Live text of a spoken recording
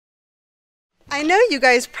I know you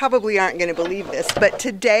guys probably aren't going to believe this, but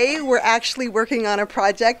today we're actually working on a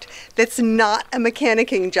project that's not a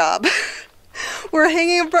mechanicking job. We're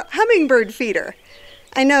hanging a hummingbird feeder.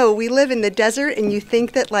 I know we live in the desert and you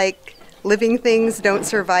think that like living things don't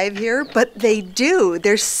survive here, but they do.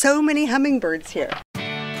 There's so many hummingbirds here.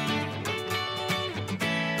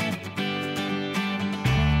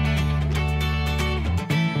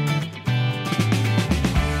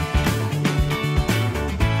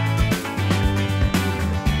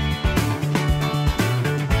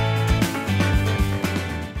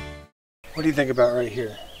 What do you think about right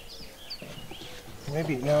here?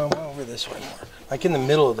 Maybe, no, over this way more. Like in the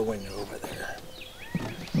middle of the window over there.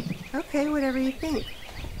 Okay, whatever you think.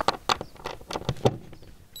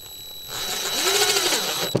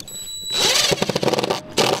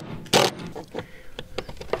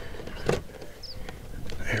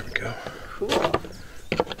 There we go. Cool.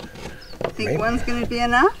 Think one's going to be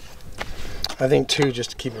enough? I think two, just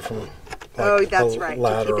to keep it from like, oh, that's right.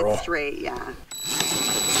 lateral. To keep it straight, yeah.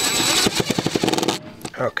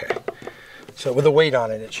 Okay. So with the weight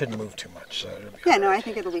on it, it shouldn't move too much. So it'll be yeah, no, I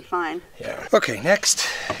think it'll be fine. Yeah. Okay, next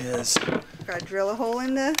is... Gotta drill a hole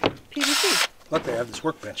in the PVC. Luckily, I have this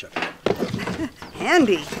workbench up here.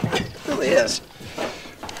 Handy. It really is.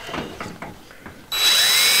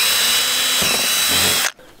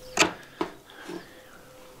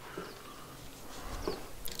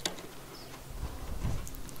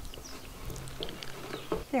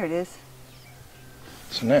 There it is.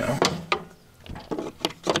 So now...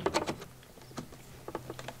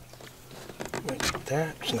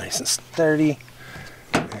 That's nice and sturdy,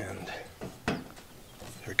 and there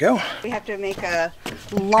we go. We have to make a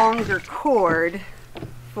longer cord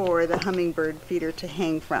for the hummingbird feeder to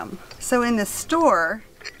hang from. So in the store,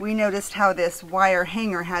 we noticed how this wire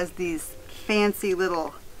hanger has these fancy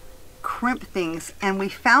little crimp things, and we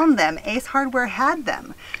found them. Ace Hardware had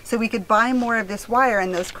them. So we could buy more of this wire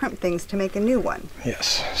and those crimp things to make a new one.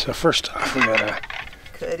 Yes, so first off, we gotta...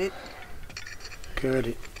 Cut it. Cut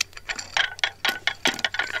it.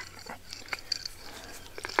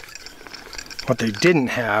 What they didn't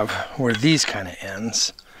have were these kind of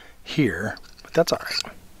ends here, but that's all right.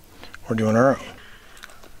 We're doing our own.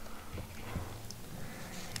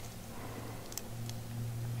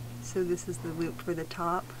 So this is the loop for the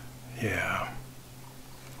top? Yeah.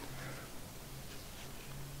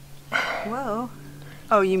 Whoa.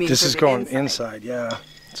 Oh, you mean this for is the going inside, yeah.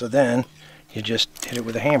 So then you just hit it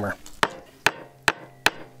with a hammer.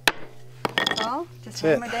 Oh, just that's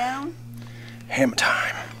hammer down? Hammer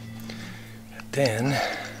time. And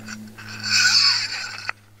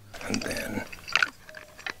then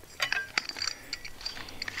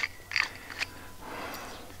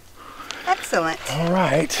excellent. All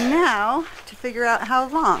right. Now to figure out how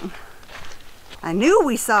long. I knew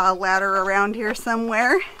we saw a ladder around here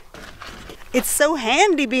somewhere. It's so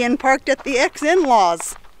handy being parked at the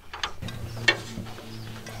ex-in-laws.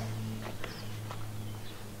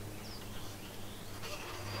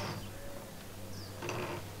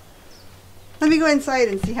 Let me go inside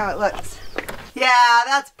and see how it looks. Yeah,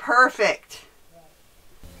 that's perfect.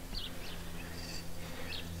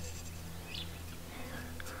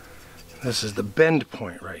 This is the bend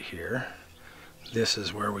point right here. This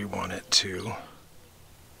is where we want it to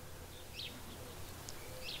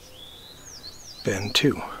bend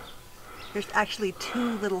to. There's actually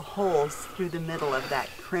two little holes through the middle of that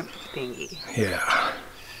crimp thingy. Yeah.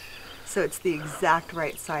 So it's the exact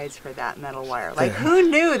right size for that metal wire. Like, who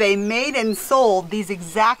knew they made and sold these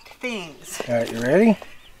exact things? All right, you ready?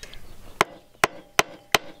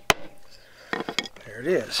 There it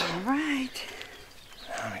is. All right.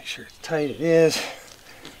 Now make sure it's tight. It is.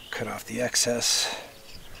 Cut off the excess.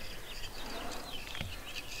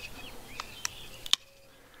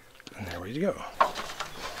 And there we go.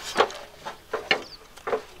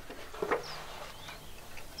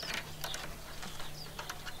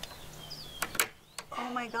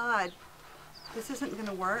 Oh my God, this isn't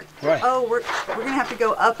gonna work. Why? Oh, we're gonna have to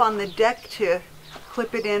go up on the deck to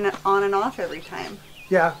clip it in on and off every time.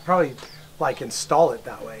 Yeah, probably like install it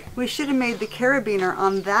that way. We should have made the carabiner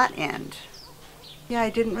on that end. Yeah, I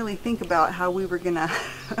didn't really think about how we were gonna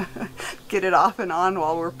get it off and on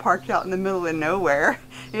while we're parked out in the middle of nowhere.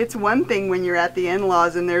 It's one thing when you're at the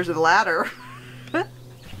in-laws and there's a ladder.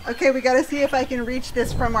 Okay, we gotta see if I can reach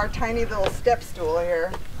this from our tiny little step stool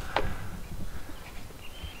here.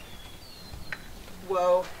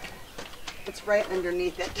 Whoa, it's right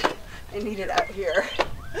underneath it. I need it out here.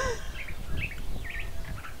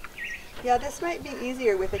 Yeah, this might be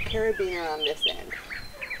easier with a carabiner on this end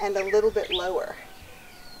and a little bit lower,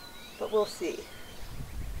 but we'll see.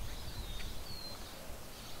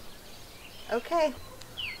 Okay.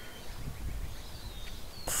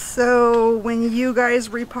 So when you guys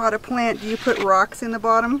repot a plant, do you put rocks in the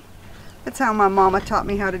bottom? That's how my mama taught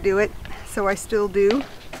me how to do it, so I still do.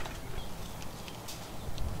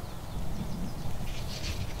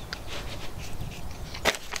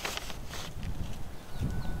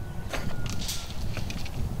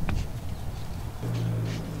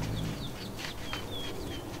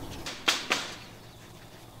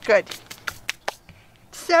 Good.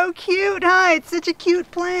 So cute, huh? It's such a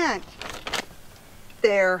cute plant.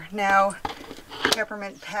 There, now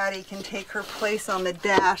Peppermint Patty can take her place on the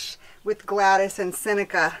dash with Gladys and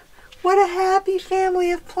Seneca. What a happy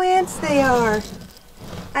family of plants they are.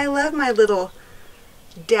 I love my little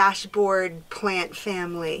dashboard plant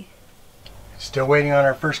family. Still waiting on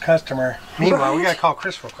our first customer. Meanwhile, we gotta call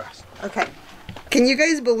Chris real fast. Okay. Can you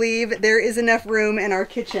guys believe there is enough room in our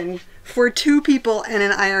kitchen for 2 people and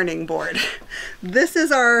an ironing board? This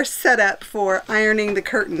is our setup for ironing the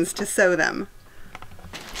curtains to sew them.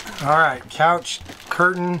 All right, couch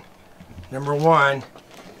curtain number 1.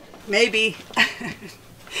 Maybe.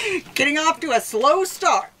 Getting off to a slow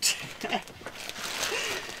start.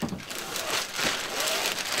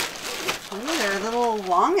 Ooh, they're a little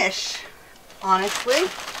longish, honestly.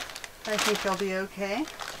 I think they'll be okay.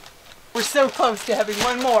 We're so close to having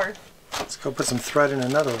one more. Let's go put some thread in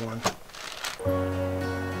another one.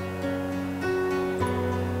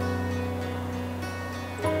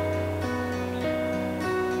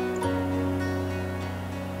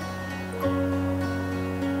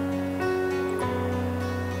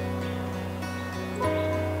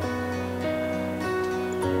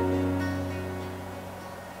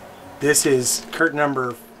 This is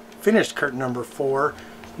finished curtain number 4,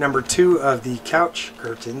 number 2 of the couch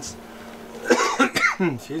curtains.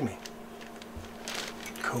 Excuse me.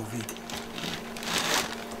 COVID.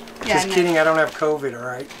 Yeah, Just kidding, I don't have COVID, all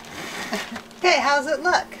right? Hey, how's it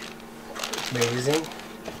look? Amazing.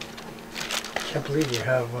 Can't believe you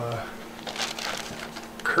have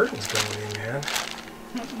curtains going in, man.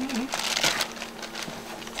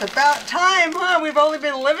 It's about time, huh? We've only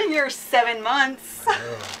been living here 7 months.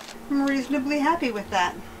 Oh. I'm reasonably happy with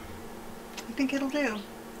that. I think it'll do.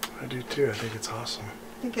 I do too. I think it's awesome.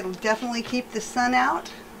 I think it'll definitely keep the sun out.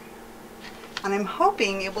 And I'm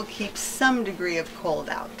hoping it will keep some degree of cold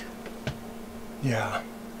out. Yeah.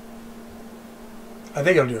 I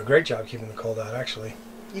think it'll do a great job keeping the cold out, actually.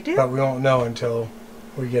 You do? But we won't know until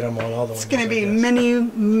we get them on all the windows. It's going to be many,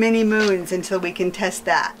 many moons until we can test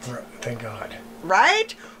that. Thank God.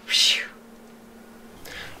 Right? Whew.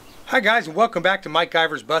 Hi guys, and welcome back to Mike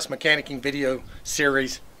Iver's Bus Mechanicking video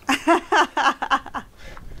series.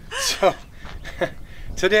 So,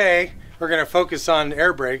 today we're going to focus on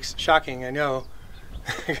air brakes. Shocking, I know,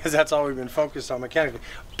 because that's all we've been focused on mechanically.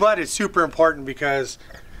 But it's super important because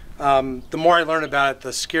the more I learn about it,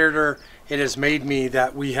 the scareder it has made me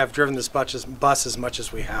that we have driven this bus as much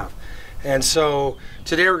as we have. And so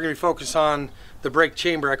today we're going to be focused on the brake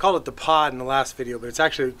chamber. I called it the pod in the last video, but it's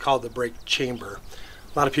actually called the brake chamber.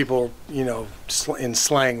 A lot of people, you know, in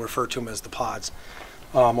slang refer to them as the pods,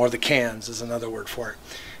 or the cans is another word for it.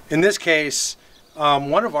 In this case,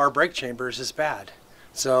 one of our brake chambers is bad.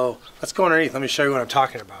 So let's go underneath. Let me show you what I'm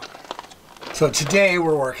talking about. So today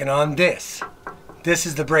we're working on this. This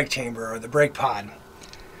is the brake chamber, or the brake pod.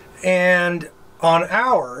 And on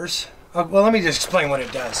ours, well, let me just explain what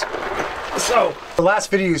it does. So the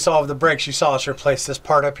last video you saw of the brakes, you saw us replace this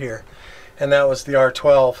part up here, and that was the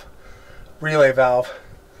R12 relay valve.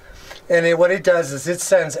 And what it does is it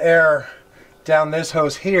sends air down this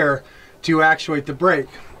hose here to actuate the brake.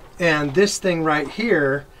 And this thing right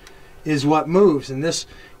here is what moves. And this,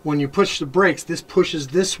 when you push the brakes, this pushes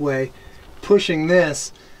this way, pushing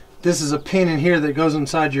this. This is a pin in here that goes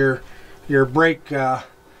inside your brake,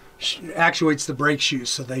 actuates the brake shoes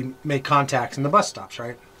so they make contacts and the bus stops,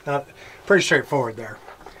 right? Not pretty straightforward there.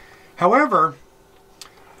 However,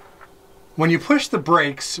 when you push the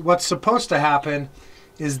brakes, what's supposed to happen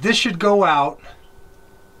is this should go out,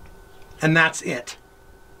 and that's it,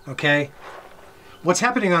 okay? What's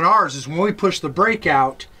happening on ours is when we push the brake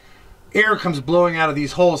out, air comes blowing out of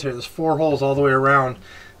these holes here. There's 4 holes all the way around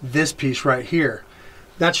this piece right here.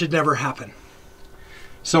 That should never happen.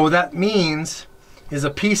 So what that means is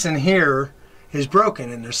a piece in here is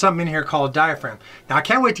broken, and there's something in here called a diaphragm. Now I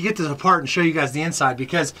can't wait to get this apart and show you guys the inside,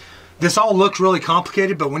 because this all looks really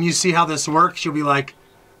complicated, but when you see how this works, you'll be like,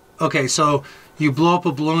 okay, so you blow up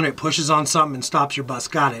a balloon, it pushes on something and stops your bus.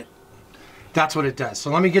 Got it. That's what it does. So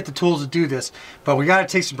let me get the tools to do this, but we got to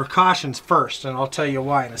take some precautions first, and I'll tell you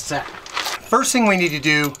why in a sec. First thing we need to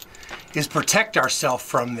do is protect ourselves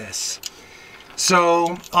from this.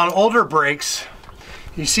 So on older brakes,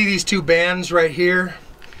 You see these two bands right here?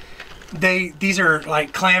 These are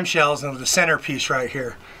like clamshells and the centerpiece right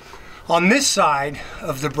here. On this side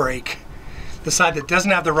of the brake, the side that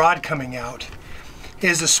doesn't have the rod coming out,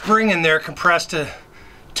 is a spring in there compressed to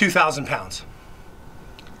 2,000 pounds.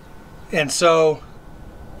 And so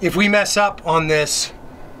if we mess up on this,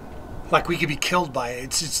 like we could be killed by it.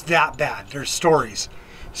 It's that bad. There's stories.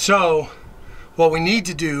 So what we need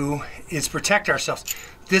to do is protect ourselves.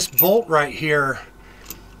 This bolt right here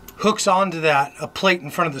hooks onto a plate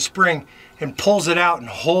in front of the spring and pulls it out and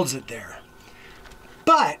holds it there.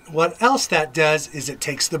 But what else that does is it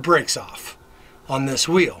takes the brakes off on this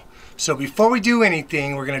wheel. So before we do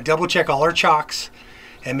anything, we're going to double check all our chocks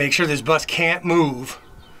and make sure this bus can't move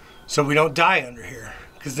so we don't die under here.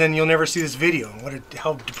 Because then you'll never see this video.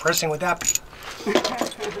 How depressing would that be?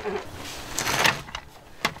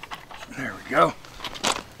 There we go.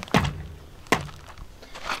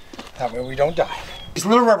 That way we don't die. This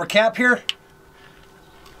little rubber cap here.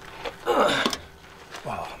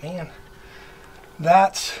 Oh man.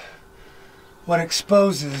 That's what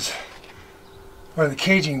exposes where the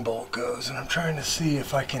caging bolt goes. And I'm trying to see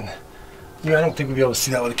if I can... Yeah, I don't think we'll be able to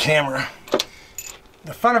see that with a camera.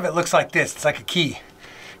 The front of it looks like this. It's like a key.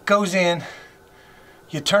 Goes in,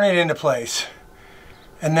 you turn it into place,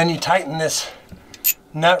 and then you tighten this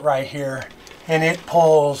nut right here and it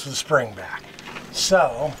pulls the spring back.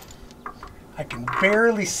 So I can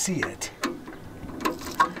barely see it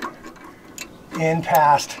in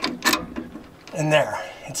past, and there,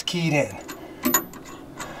 it's keyed in.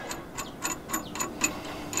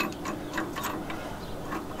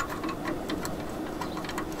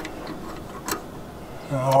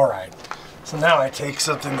 All right. So now I take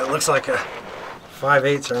something that looks like a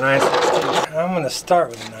 5/8 or 9/16. I'm going to start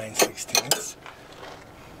with a 9/16.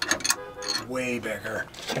 Way bigger.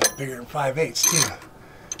 It's bigger than 5/8 too.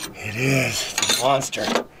 It is. It's a monster.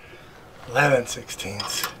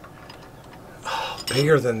 11/16. Oh,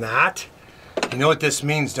 bigger than that? You know what this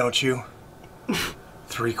means, don't you?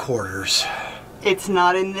 3/4. It's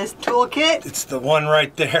not in this toolkit? It's the one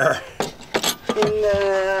right there. In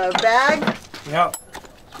the bag? Yep.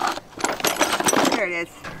 There it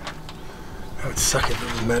is. I would suck at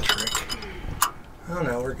the metric. Oh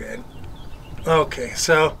no, we're good. Okay,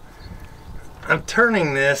 so I'm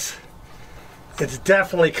turning this. It's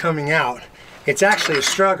definitely coming out. It's actually a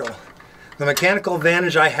struggle. The mechanical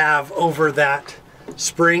advantage I have over that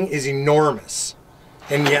spring is enormous.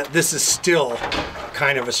 And yet this is still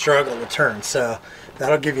kind of a struggle to turn. So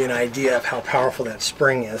that'll give you an idea of how powerful that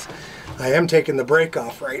spring is. I am taking the brake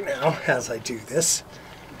off right now as I do this.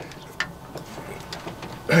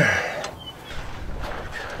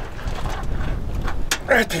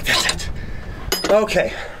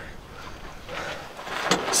 Okay,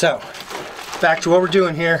 so back to what we're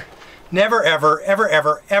doing here. Never ever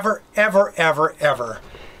ever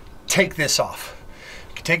take this off.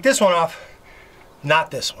 You can take this one off,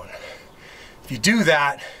 not this one. If you do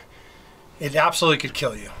that, it absolutely could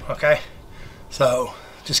kill you. Okay, so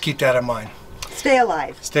just keep that in mind. Stay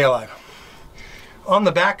alive. Stay alive. On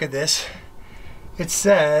the back of this, it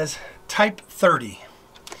says type 30.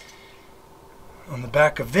 On the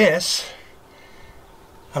back of this,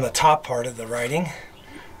 on the top part of the writing,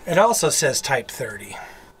 it also says type 30.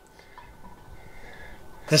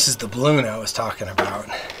 This is the balloon I was talking about.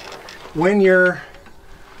 When you're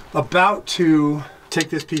about to take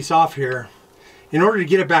this piece off here, in order to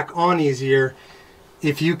get it back on easier,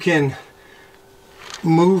 if you can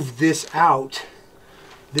move this out,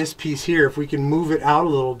 this piece here, if we can move it out a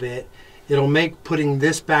little bit, it'll make putting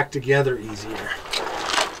this back together easier.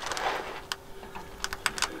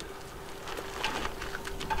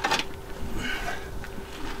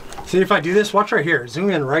 See, if I do this, watch right here, zoom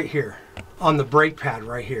in right here, on the brake pad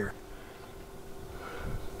right here.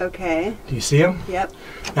 Okay. Do you see them? Yep.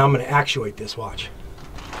 Now I'm going to actuate this, watch.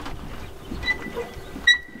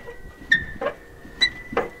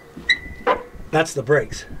 That's the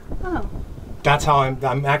brakes. Oh. That's how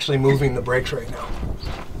I'm actually moving the brakes right now.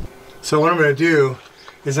 So what I'm going to do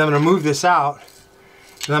is I'm going to move this out,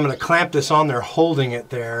 and I'm going to clamp this on there, holding it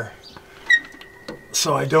there,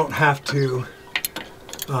 so I don't have to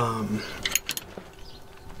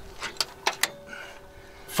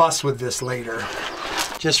fuss with this later.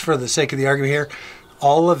 Just for the sake of the argument here,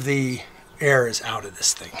 all of the air is out of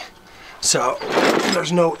this thing. So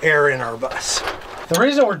there's no air in our bus. The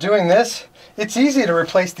reason we're doing this, it's easy to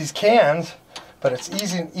replace these cans, but it's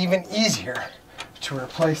even easier to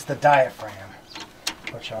replace the diaphragm,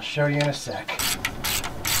 which I'll show you in a sec.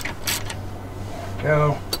 There we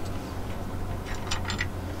go.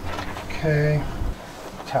 Okay,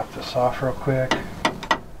 tap this off real quick.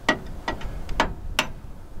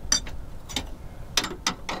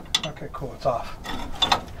 Okay, cool, it's off.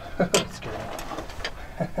 Scary.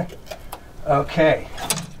 Okay,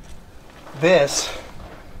 this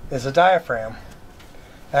is a diaphragm.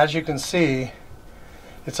 As you can see,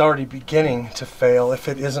 it's already beginning to fail. If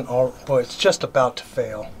it isn't all, well, it's just about to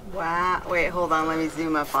fail. Wow, wait, hold on, let me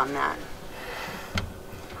zoom up on that.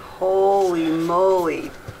 Holy moly.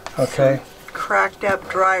 Okay. Some cracked up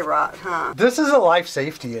dry rot, huh? This is a life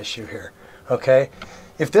safety issue here, okay?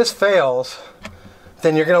 If this fails,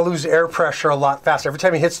 then you're gonna lose air pressure a lot faster. Every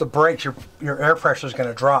time he hits the brakes, your air pressure is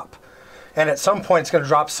gonna drop. And at some point, it's gonna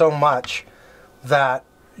drop so much that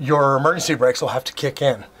your emergency brakes will have to kick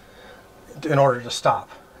in order to stop.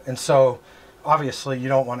 And so, obviously, you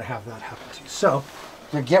don't wanna have that happen to you. So,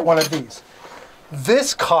 you get one of these.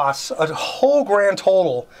 This costs a whole grand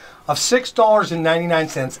total of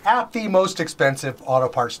 $6.99 at the most expensive auto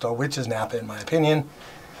parts store, which is Napa in my opinion.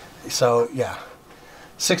 So yeah,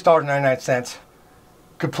 $6.99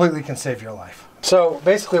 completely can save your life. So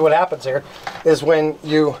basically what happens here is when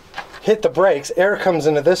you hit the brakes, air comes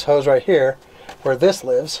into this hose right here where this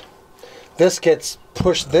lives. This gets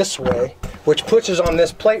pushed this way, which pushes on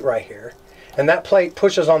this plate right here. And that plate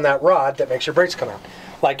pushes on that rod that makes your brakes come out.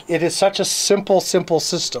 Like, it is such a simple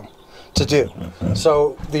system to do.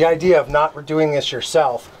 So the idea of not doing this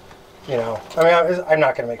yourself, you know, I mean, I'm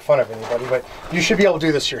not going to make fun of anybody, but you should be able to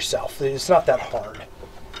do this yourself. It's not that hard.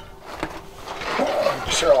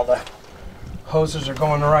 Make sure all the hoses are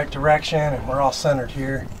going the right direction and we're all centered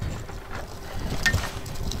here.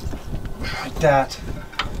 Like that.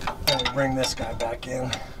 And we bring this guy back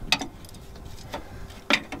in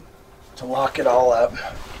to lock it all up.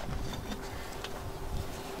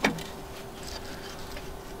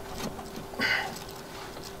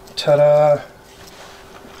 Ta-da!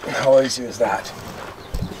 How easy is that?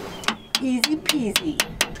 Easy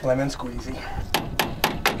peasy. Lemon squeezy.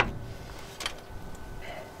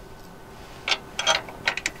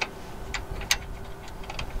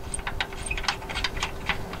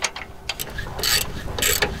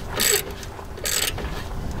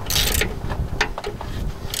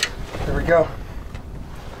 There we go.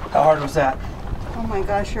 How hard was that? Oh my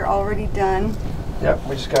gosh, you're already done. Yep,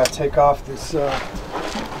 we just gotta take off this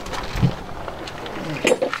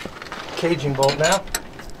caging bolt now.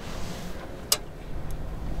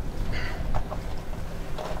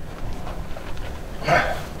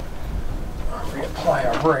 Reapply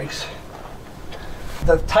our brakes.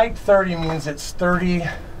 The Type 30 means it's 30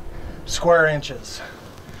 square inches.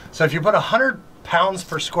 So if you put 100 pounds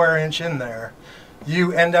per square inch in there,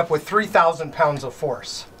 you end up with 3,000 pounds of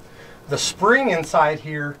force. The spring inside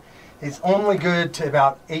here is only good to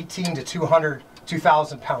about 18 to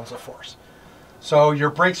 2,000 pounds of force. So your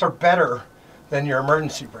brakes are better than your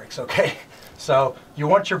emergency brakes, okay? So you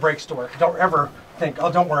want your brakes to work. Don't ever think,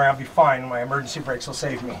 oh, don't worry, I'll be fine. My emergency brakes will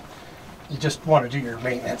save me. You just want to do your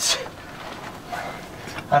maintenance.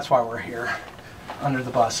 That's why we're here, under the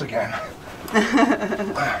bus again.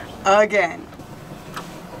 Again.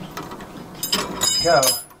 Go.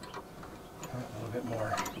 A little bit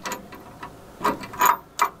more.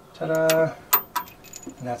 Ta-da.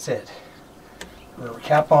 And that's it. Rubber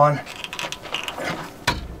cap on.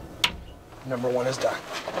 Number one is done.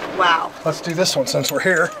 Wow. Let's do this one since we're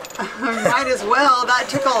here. Might as well. That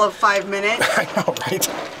took all of 5 minutes. I know, right?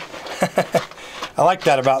 I like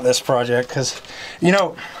that about this project because, you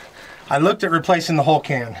know, I looked at replacing the whole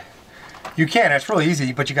can. You can, it's really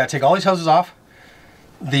easy, but you got to take all these hoses off.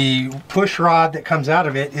 The push rod that comes out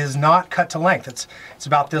of it is not cut to length. It's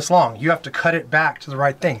about this long. You have to cut it back to the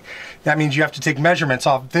right thing. That means you have to take measurements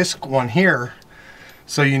off this one here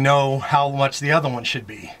so you know how much the other one should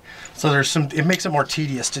be. So there's some, it makes it more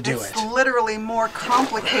tedious to do it. It's literally more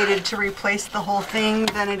complicated to replace the whole thing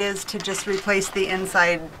than it is to just replace the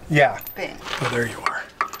inside thing. Well, there you are.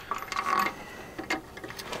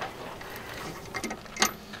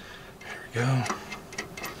 There we go.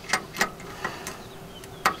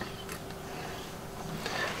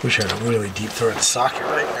 Wish I had a really deep throated socket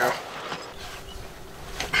right now.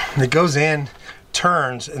 And it goes in,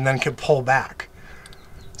 turns, and then can pull back.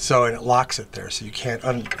 So, and it locks it there, so you can't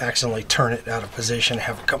accidentally turn it out of position and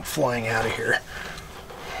have it come flying out of here.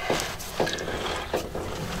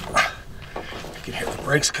 You can hear the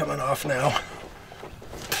brakes coming off now.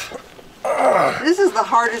 This is the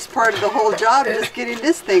hardest part of the whole job, just getting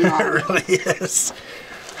this thing on. It really is.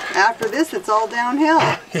 After this, it's all downhill.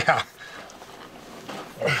 Yeah.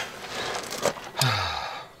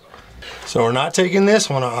 So we're not taking this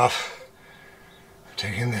one off. We're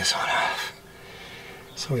taking this one off.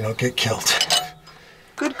 So we don't get killed.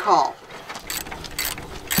 Good call.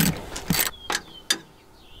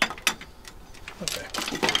 Okay.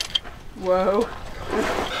 Whoa.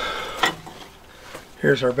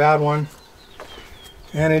 Here's our bad one.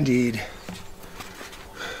 And indeed,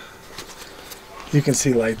 you can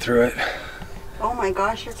see light through it. Oh my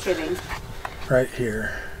gosh, you're kidding. Right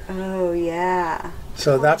here. Oh yeah.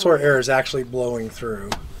 So that's where air is actually blowing through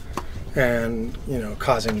and, you know,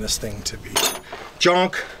 causing this thing to be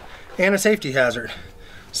junk and a safety hazard.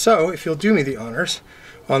 So if you'll do me the honors,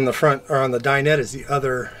 on the front, or on the dinette, is the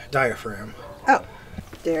other diaphragm. Oh,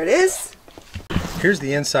 there it is. Here's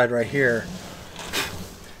the inside right here.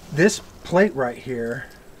 This plate right here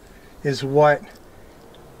is what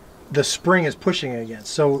the spring is pushing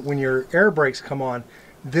against. So when your air brakes come on,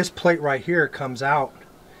 this plate right here comes out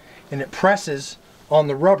and it presses on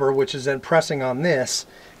the rubber, which is then pressing on this,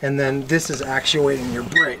 and then this is actuating your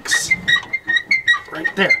brakes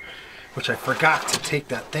right there, which I forgot to take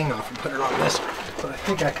that thing off and put it on this, but I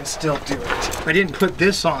think I can still do it. I didn't put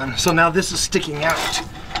this on, so now this is sticking out,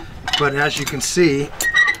 but as you can see,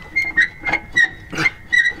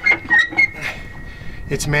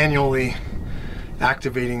 it's manually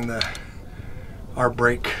activating our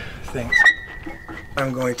brake things.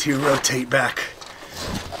 I'm going to rotate back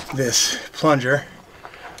this plunger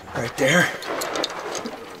right there,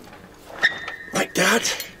 like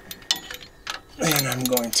that, and I'm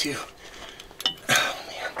going to, oh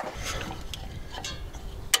man,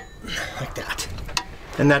 like that,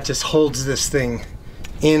 and that just holds this thing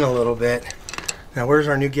in a little bit. Now where's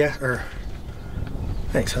our new gas, or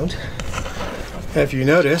thanks Holmes. If you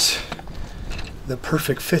notice the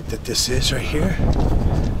perfect fit that this is right here.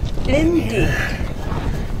 Indeed.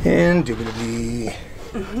 Indubitably.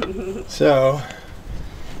 So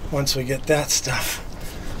once we get that stuff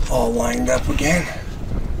all lined up again,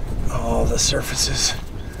 all the surfaces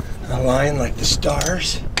align like the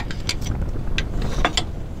stars,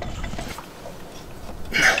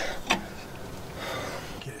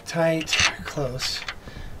 get it tight, close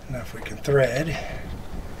enough we can thread.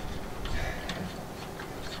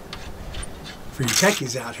 For you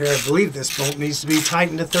techies out here, I believe this bolt needs to be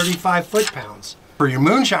tightened to 35 foot-pounds. For your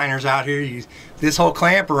moonshiners out here, this whole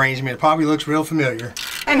clamp arrangement probably looks real familiar.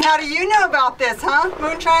 And how do you know about this, huh,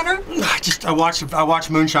 moonshiner? I watch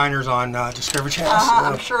moonshiners on Discovery Channel. So.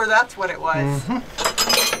 I'm sure that's what it was.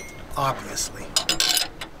 Obviously.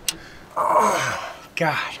 Oh,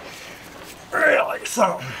 God. Really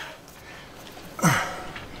something.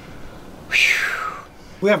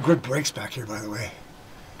 We have good brakes back here, by the way.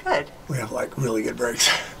 Good. We have like really good brakes.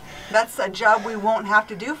 That's a job we won't have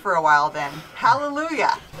to do for a while then.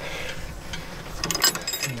 Hallelujah.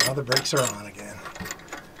 And now the brakes are on again.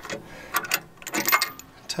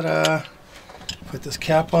 Ta-da. Put this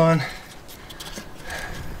cap on.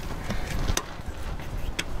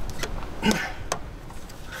 And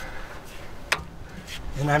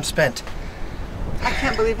I'm spent. I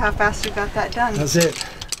can't believe how fast you got that done. That's it.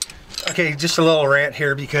 Okay, just a little rant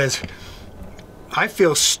here because I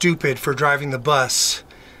feel stupid for driving the bus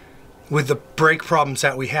with the brake problems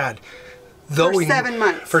that we had. For 7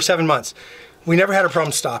 months. For 7 months. We never had a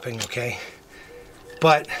problem stopping, okay?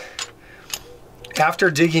 But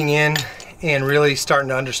after digging in and really starting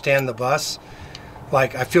to understand the bus,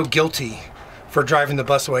 like I feel guilty for driving the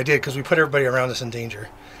bus the way I did because we put everybody around us in danger.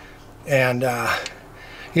 And,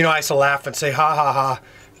 you know, I used to laugh and say, ha ha ha,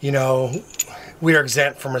 you know, we are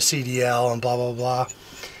exempt from a CDL and blah, blah, blah.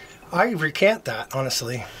 I recant that,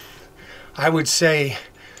 honestly. I would say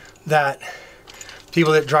that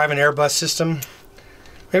people that drive an Airbus system,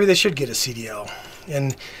 maybe they should get a CDL.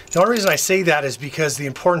 And the only reason I say that is because the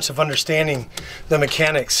importance of understanding the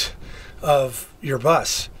mechanics of your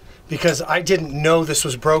bus. Because I didn't know this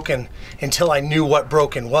was broken until I knew what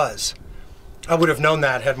broken was. I would have known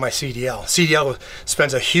that had my CDL. CDL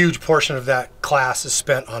spends a huge portion of that class is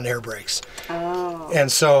spent on air brakes. Oh.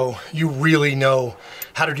 And so you really know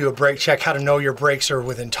how to do a brake check, how to know your brakes are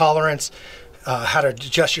within tolerance, how to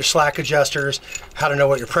adjust your slack adjusters, how to know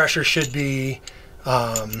what your pressure should be,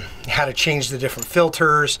 how to change the different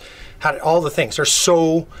filters, all the things. There's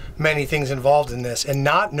so many things involved in this, and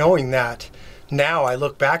not knowing that, now I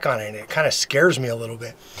look back on it and it kind of scares me a little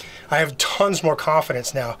bit. I have tons more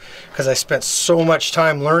confidence now because I spent so much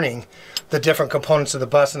time learning the different components of the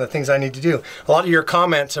bus and the things I need to do. A lot of your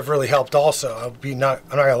comments have really helped also. I'm not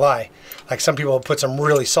gonna lie. Like some people have put some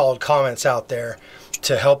really solid comments out there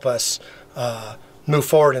to help us move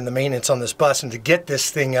forward in the maintenance on this bus and to get this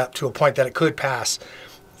thing up to a point that it could pass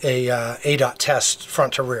a ADOT test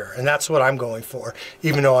front to rear. And that's what I'm going for,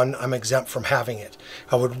 even though I'm exempt from having it.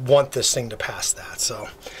 I would want this thing to pass that. So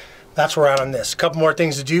that's where we're at on this. A couple more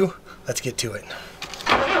things to do. Let's get to it.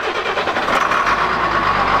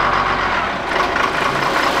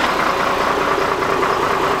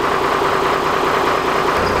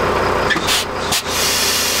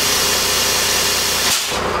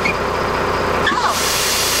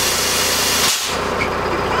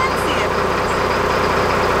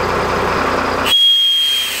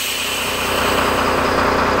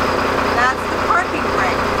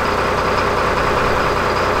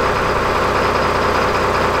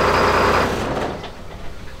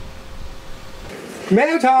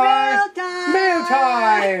 Mail time! Mail time! Mail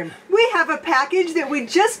time! We have a package that we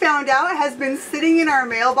just found out has been sitting in our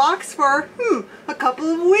mailbox for, a couple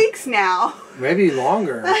of weeks now. Maybe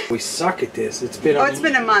longer. We suck at this. It's been it's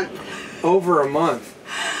been a month. Over a month.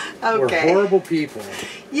 Okay. We're horrible people.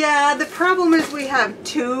 Yeah, the problem is we have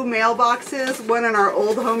two mailboxes, one in our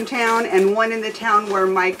old hometown and one in the town where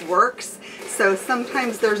Mike works. So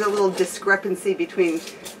sometimes there's a little discrepancy between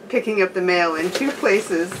picking up the mail in two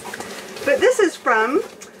places. But this is from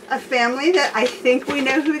a family that I think we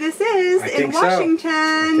know who this is in Washington.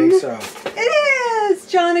 I think so. It is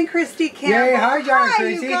John and Christy Campbell. Yay, hi John and Hi,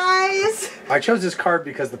 Christy. you guys. I chose this card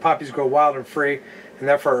because the poppies grow wild and free, and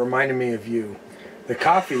therefore it reminded me of you. The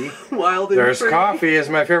coffee, Wild and There's free. Coffee is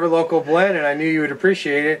my favorite local blend, and I knew you would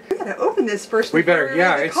appreciate it. We gotta open this first. We better,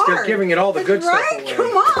 yeah, they're giving it all the good stuff right? away.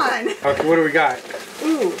 Come on. Okay, what do we got?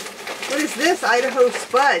 Ooh, what is this? Idaho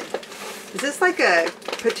Spud. Is this like a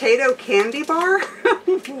potato candy bar?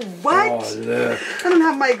 What? Oh, I don't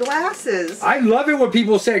have my glasses. I love it when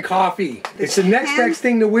people say coffee. It's the next best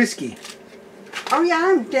thing to whiskey. Oh yeah,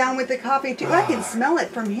 I'm down with the coffee too. I can smell it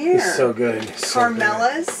from here. It's so good.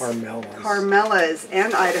 Carmelas. Carmelas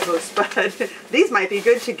and Idaho Spud. These might be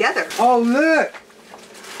good together. Oh, look.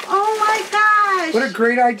 Oh my gosh. What a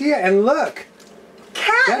great idea. And look.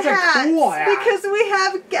 Cat That's hats. a cool hat. Because we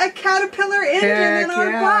have a Caterpillar engine in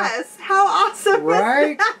our bus. How awesome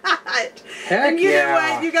Right? is that? Heck and you know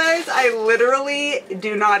yeah. what, you guys? I literally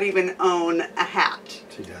do not even own a hat.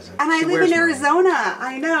 She doesn't. And I She live wears in mine. Arizona.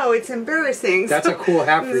 I know, it's embarrassing. That's a cool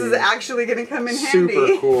hat for This you. is actually going to come in Super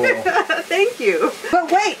handy. cool. Thank you. But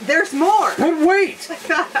wait, there's more. But wait.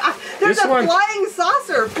 There's This a one- flying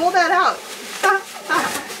saucer. Pull that out.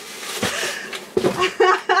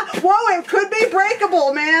 Whoa, it could be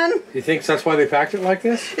breakable, man. You think that's why they packed it like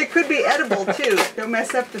this? It could be edible too. Don't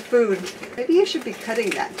mess up the food. Maybe you should be cutting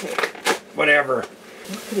that tape. Whatever.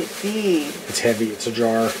 What could it be? It's heavy. It's a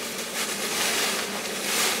jar.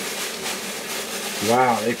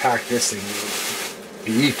 Wow, they packed this thing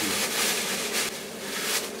beefy.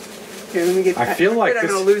 Here, let me get. I feel like I'm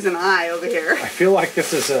this- gonna lose an eye over here. I feel like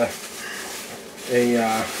this is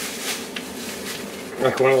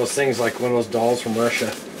like one of those things, like one of those dolls from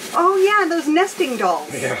Russia. Oh yeah, those nesting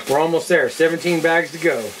dolls. Yeah, we're almost there. 17 bags to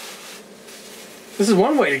go. This is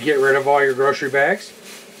one way to get rid of all your grocery bags.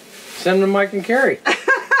 Send them to Mike and Carrie.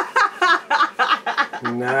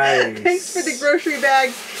 Nice. Thanks for the grocery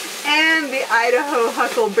bags and the Idaho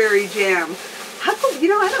Huckleberry Jam. You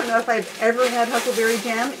know, I don't know if I've ever had Huckleberry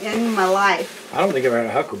Jam in my life. I don't think I've had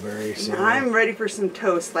a huckleberry. So. I'm ready for some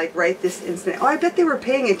toast, like right this instant. Oh, I bet they were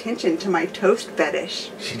paying attention to my toast fetish.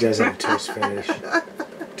 She does have a toast fetish.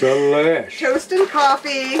 Delish. Toast and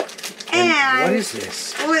coffee. And what is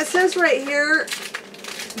this? Well, it says right here,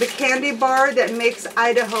 the candy bar that makes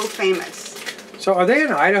Idaho famous. So are they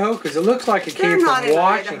in Idaho? Because it looks like it They're came not from in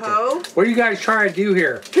Washington. Idaho. What are you guys trying to do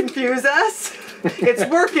here? Confuse us? It's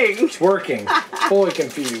working. It's working. Fully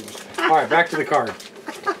confused. All right, back to the card.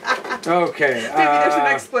 Okay. Maybe there's an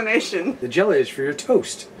explanation. The jelly is for your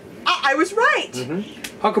toast. I was right.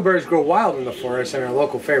 Huckleberries grow wild in the forest and are a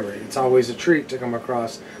local favorite. It's always a treat to come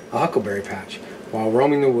across a huckleberry patch. While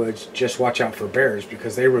roaming the woods, just watch out for bears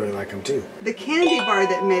because they really like them too. The candy bar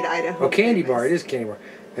that made Idaho Oh, candy famous. bar. It is candy bar.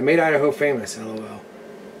 They made Idaho famous, LOL.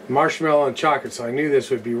 Marshmallow and chocolate, so I knew this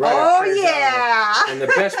would be right up Claire's yeah! alley. And the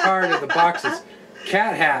best part of the box is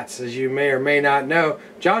cat hats, as you may or may not know.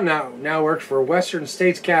 John now works for Western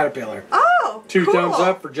States Caterpillar. Oh, Two cool. thumbs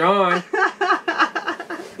up for John.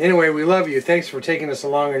 Anyway, we love you. Thanks for taking us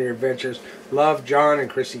along on your adventures. Love, John and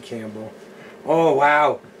Christy Campbell. Oh,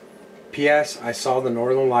 wow. P.S. I saw the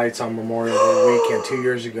Northern Lights on Memorial Day weekend 2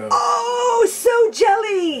 years ago. Oh, so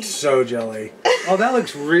jelly. So jelly. Oh, that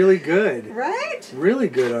looks really good. Right? Really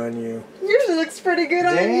good on you. Yours looks pretty good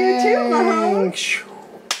on you too, Mahomes. Dang.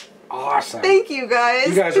 Awesome. Thank you, guys.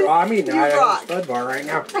 You guys are, I'm eating You Idaho rock. Spud Bar right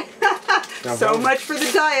now. Now, So hold on. much for the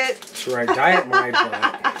diet. That's right, diet my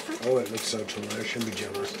butt. Oh, it looks so delicious. Shouldn't be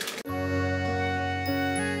jealous.